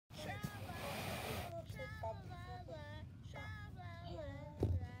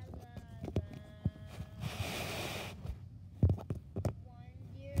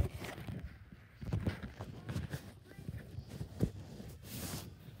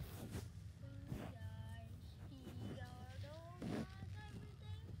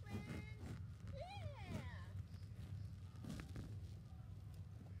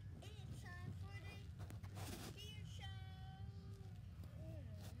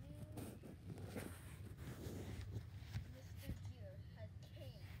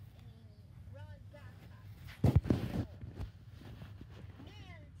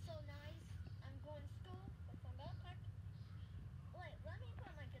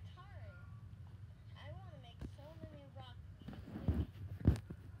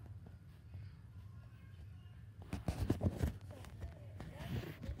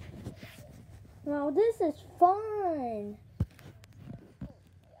Wow, this is fun.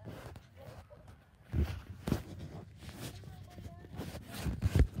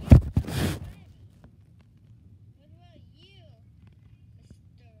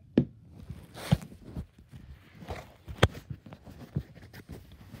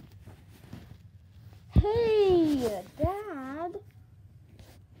 Hey, Dad.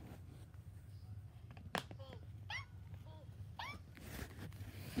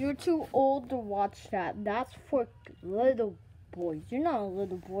 You're too old to watch that. That's for little boys. You're not a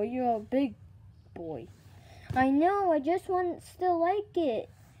little boy. You're a big boy. I know. I just want still like it.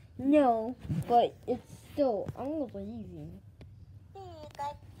 No, but it's still. I'm leaving.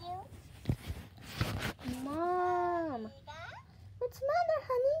 Mom, what's the matter,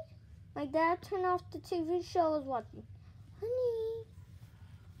 honey? My dad turned off the TV show I was watching.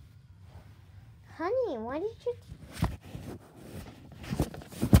 Honey, why did you?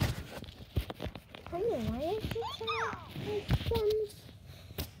 Honey, why did you turn off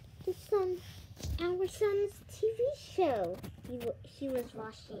our son's TV show he was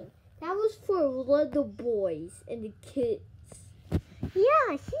watching? That was for little boys and the kids.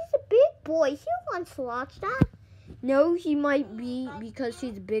 Yeah, he's a big boy. He wants to watch that. No, he might be because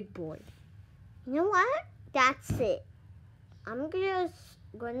he's a big boy. You know what? That's it. I'm gonna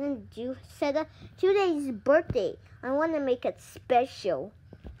do today's birthday. I want to make it special.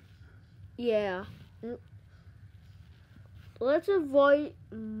 Yeah. Let's avoid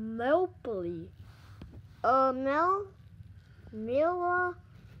Melpoli.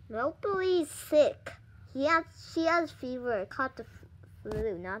 Melpoli is sick. She has fever. Caught the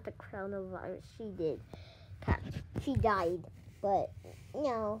flu, not the coronavirus. She died, but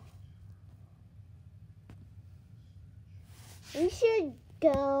we should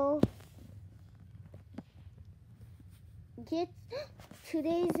go get.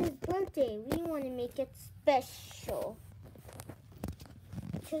 Today's his birthday. We want to make it special.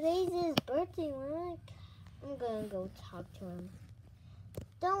 Today's his birthday. I'm gonna go talk to him.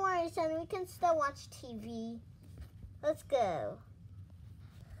 Don't worry, son. We can still watch TV. Let's go.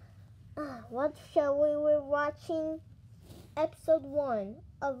 What show we were watching? Episode 1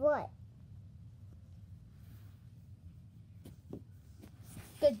 of what?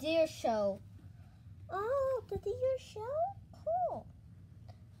 The Deer Show. Oh, the Deer Show? Cool.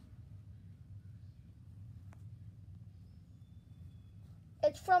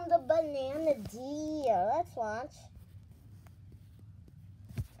 It's from the Banana Deer. Let's watch.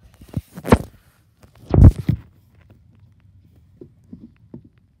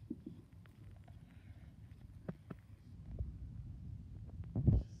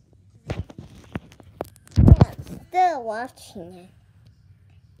 Yeah, still watching it.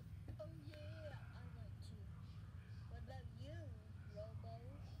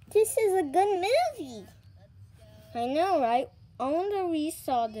 This is a good movie. I know, right? I wonder we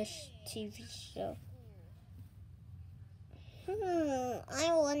saw this TV show.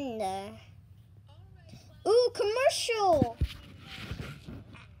 I wonder. Ooh, commercial!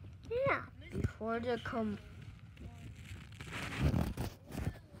 Yeah. Before the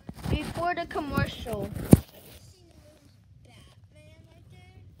commercial.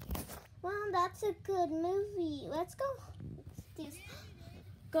 Well, that's a good movie. Let's go.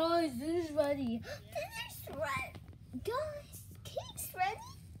 Guys, this is ready. This is ready. Guys, cake's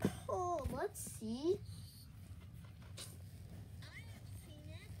ready? Cool. Let's see. I have seen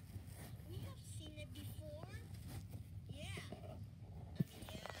it. We have seen it before. Yeah.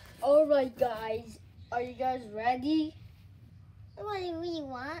 Alright, guys. Are you guys ready? What do we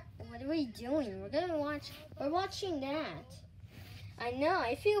want? What are we doing? We're watching that. I know.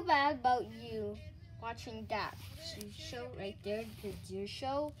 I feel bad about you watching that show right there, the Deer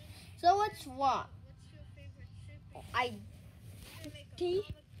Show. So let's watch.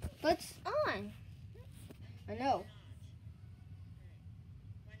 What's on? I know.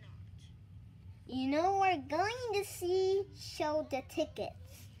 Why not? You know, we're going to show the tickets.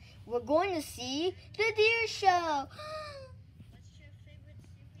 We're going to see the Deer Show. What's your favorite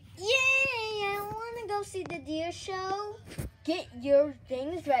series? Yay! I want to go see the Deer Show. Get your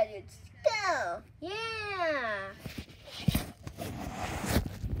things ready. Let's go. Yeah.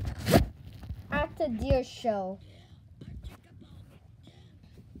 At the Deer Show.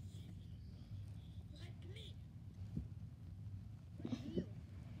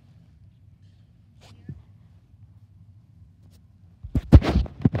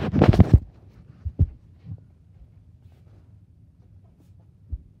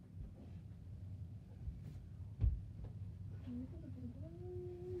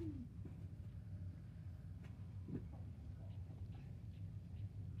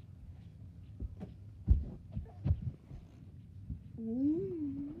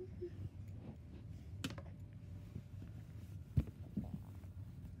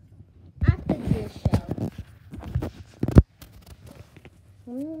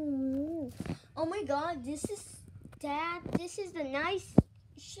 God, this is the nice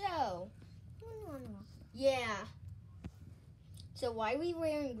show. Yeah. So why are we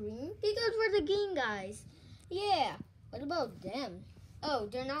wearing green? Because we're the green guys. Yeah. What about them? Oh,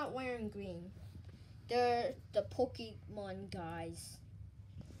 they're not wearing green. They're the Pokemon guys.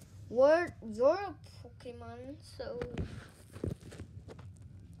 You're a Pokemon, so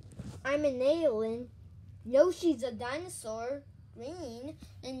I'm an alien. Yoshi's a dinosaur, green,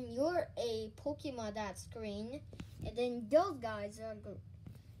 and you're a Pokemon that's green. And then those guys are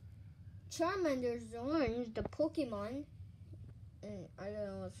Charmander's orange, the Pokemon, and I don't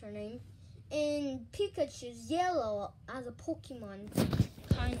know what's her name. And Pikachu's yellow as a Pokemon.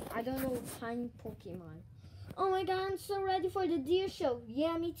 I don't know kind Pokemon. Oh my God, I'm so ready for the deer show.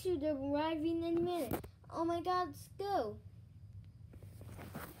 Yeah, me too. They're arriving in a minute. Oh my God, let's go.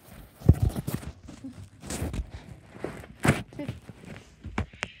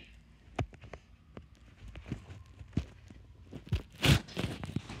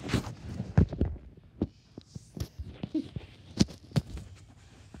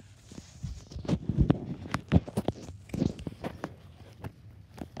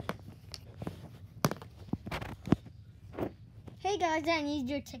 Hey guys, I need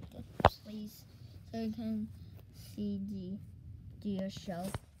your ticket, please, so you can see the deer show.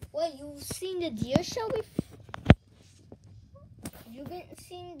 Wait, you've seen the deer show before? You've been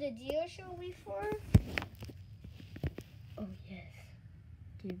seen the deer show before? Oh yes,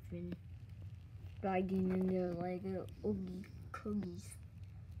 they've been riding in their like Oogie Coogies,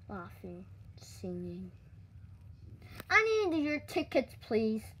 laughing, singing. I need your tickets,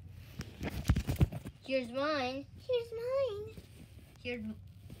 please. Here's mine. Here's mine.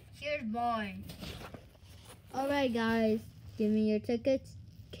 Here's mine. All right, guys, give me your tickets.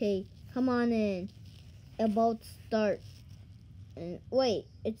 Okay, come on in. About to start. And wait,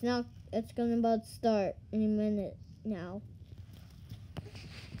 it's not. It's gonna about to start in a minute now.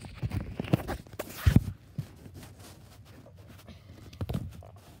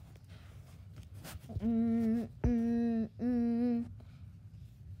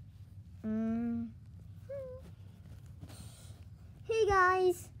 Hey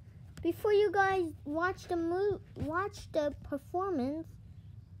guys, before you guys watch the performance,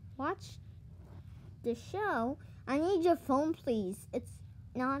 watch the show, I need your phone, please. It's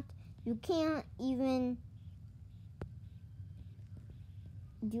not, you can't even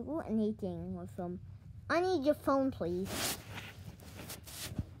do anything with them. I need your phone, please.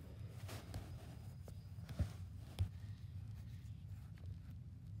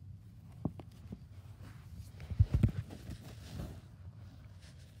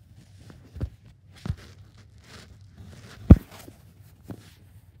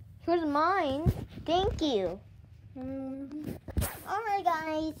 Here's mine. Thank you. Alright,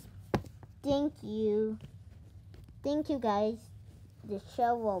 guys. Thank you. Thank you, guys. The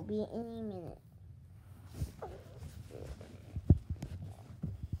show will be any minute.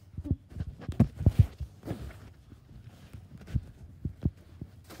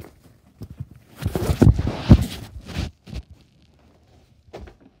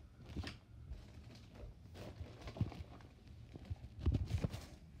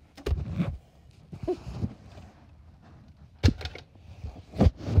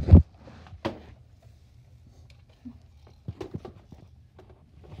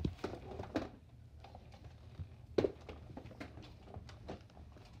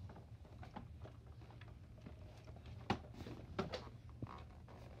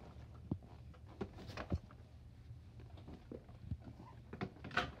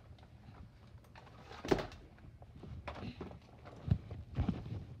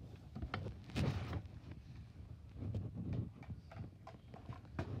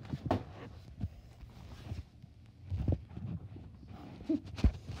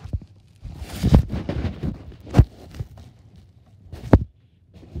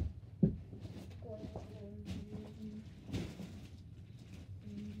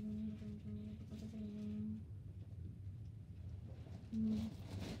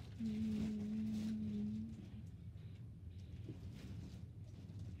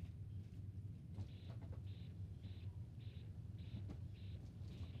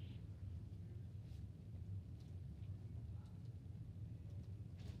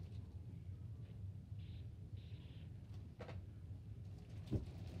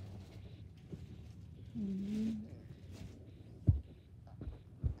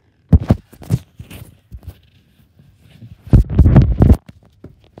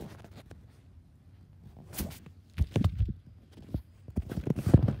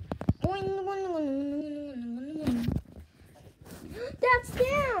 That's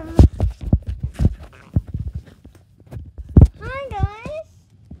them.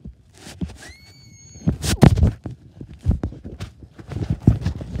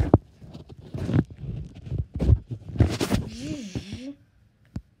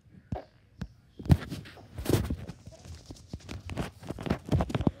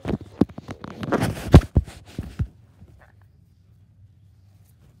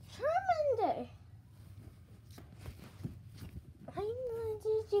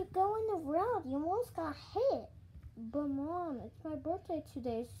 birthday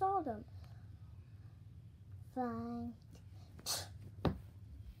today. Saw them. Fine.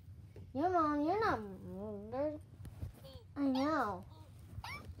 Your mom, you're not. I know.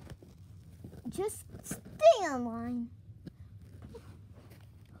 Just stay online.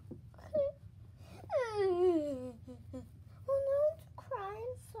 Oh no, don't cry.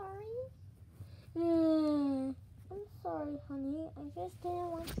 I'm sorry. I'm sorry, honey. I just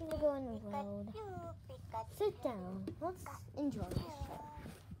didn't want you to go on the road. Sit down. Let's enjoy the show.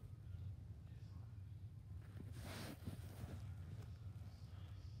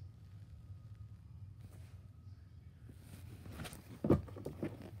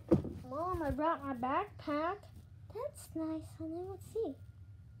 Mom, I brought my backpack. That's nice, honey. Let's see.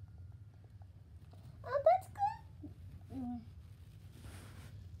 Oh, that's good.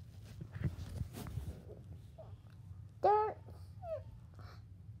 There.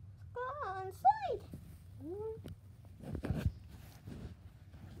 Go inside. No.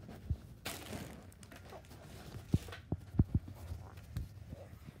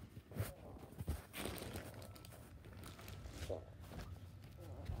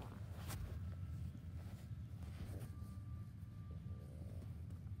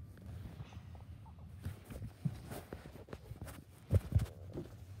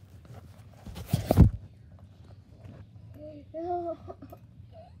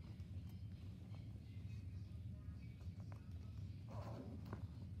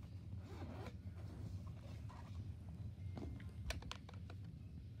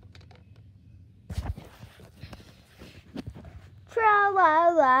 Tra la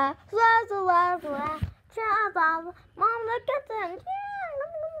la, la la la, tra la la. Mom, look at them.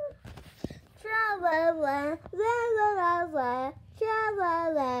 Tra la la, la la,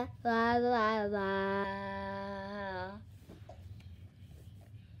 tra la la.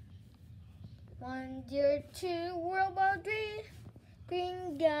 1, 2, World War III,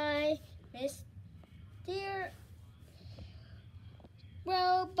 green guy, Mr.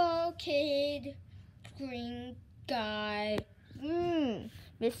 Robo Kid, green guy,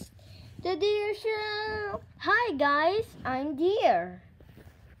 Mr. Deer Show. Hi guys, I'm Deer.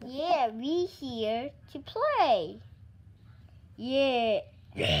 Yeah, we here to play. Yeah,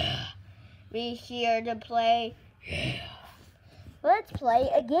 we here to play. Let's play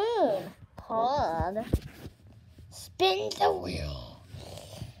a game called Spin the Wheel.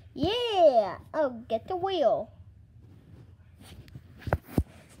 Yeah, oh, get the wheel.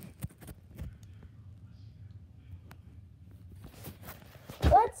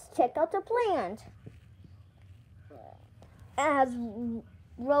 Let's check out the plant. As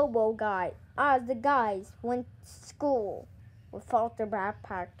the guys went to school without their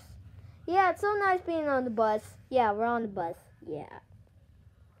backpacks. Yeah, it's so nice being on the bus. Yeah, we're on the bus. Yeah.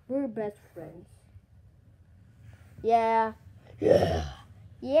 We're best friends. Yeah.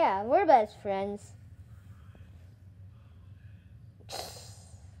 Yeah, we're best friends.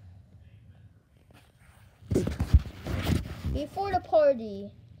 Before the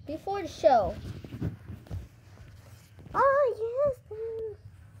party. Before the show. Oh, yes.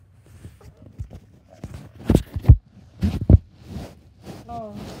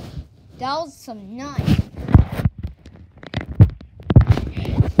 Oh, that was some nice.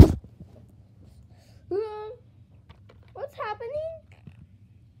 What's happening?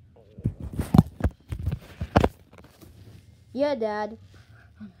 Yeah, Dad.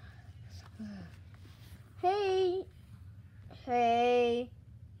 Hey.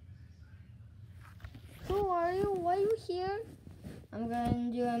 Who are you? Why are you here? I'm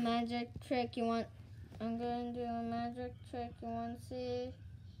gonna do a magic trick. I'm gonna do a magic trick. You want to see?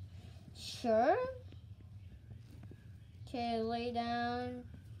 Sure. Okay, lay down.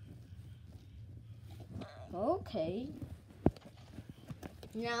 Okay.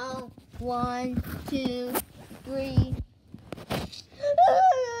 Now, 1, 2, 3.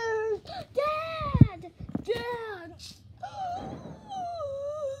 Dad!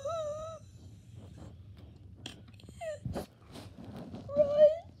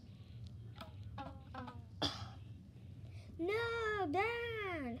 No,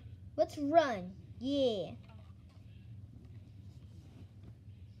 Dad! Let's run. Yeah.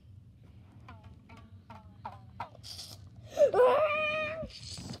 Dad!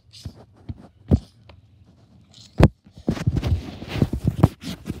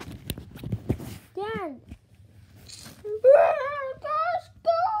 Let's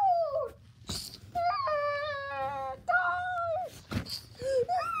go!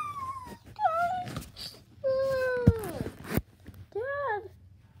 Dad!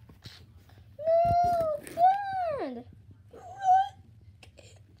 No!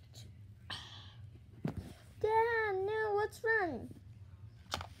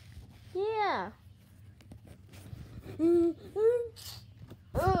 Yeah.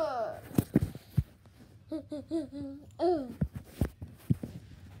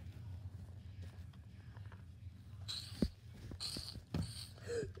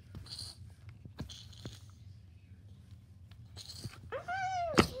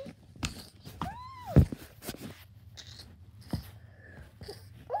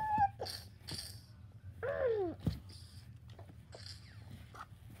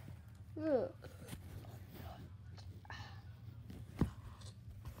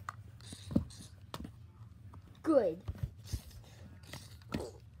 Good.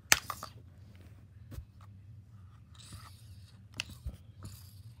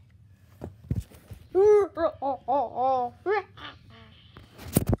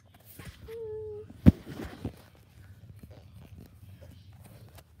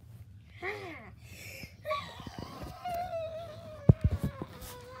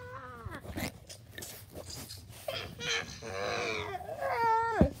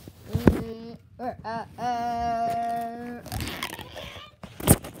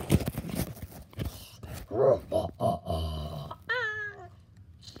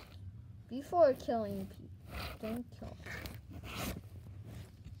 Before killing people, don't kill.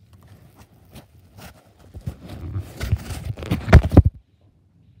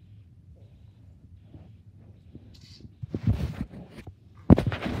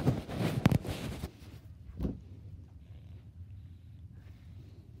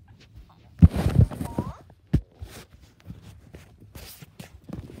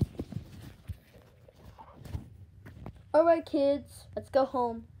 Alright, kids, let's go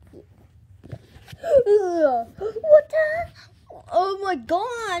home. What the? Oh my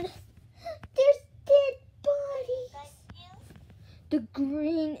god! There's dead bodies. The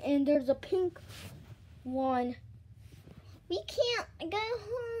green and there's a pink one. We can't go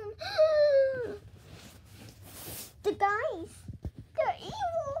home. The guys, they're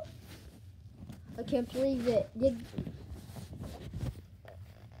evil. I can't believe it.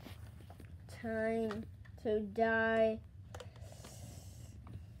 Time to die.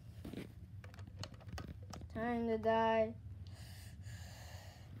 Time to die.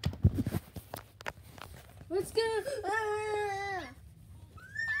 Let's go.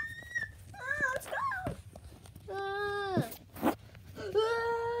 Let's go.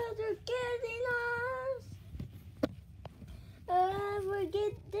 They're getting us.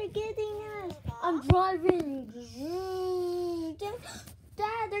 They're getting us. I'm driving.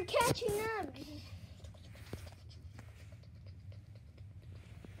 Dad, they're catching up.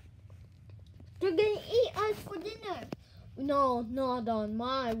 They're gonna eat us for dinner. No, not on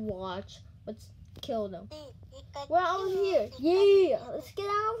my watch. Let's kill them. We're out here. Yeah, let's get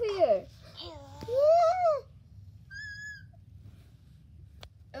out of here. Yeah.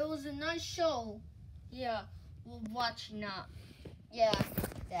 It was a nice show. Yeah, we'll watch now. Yeah,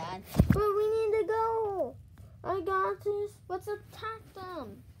 Dad. But we need to go. I got this. Let's attack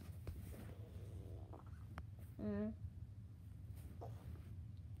them.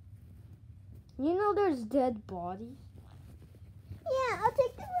 You know there's dead bodies? Yeah, I'll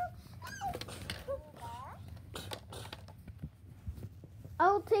take the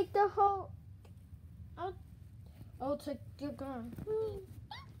I'll take the whole I'll take the gun.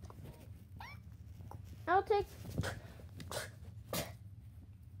 I'll take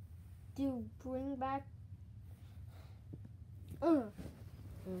do bring back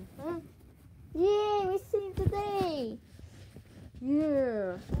Yay, we saved the day.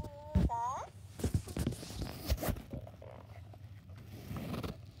 Yeah.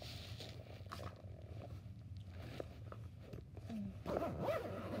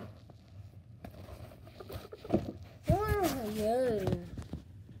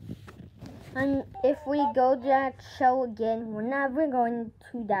 And if we go to that show again, we're never going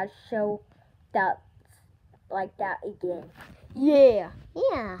to that show that's like that again. Yeah.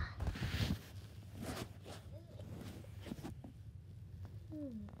 Yeah.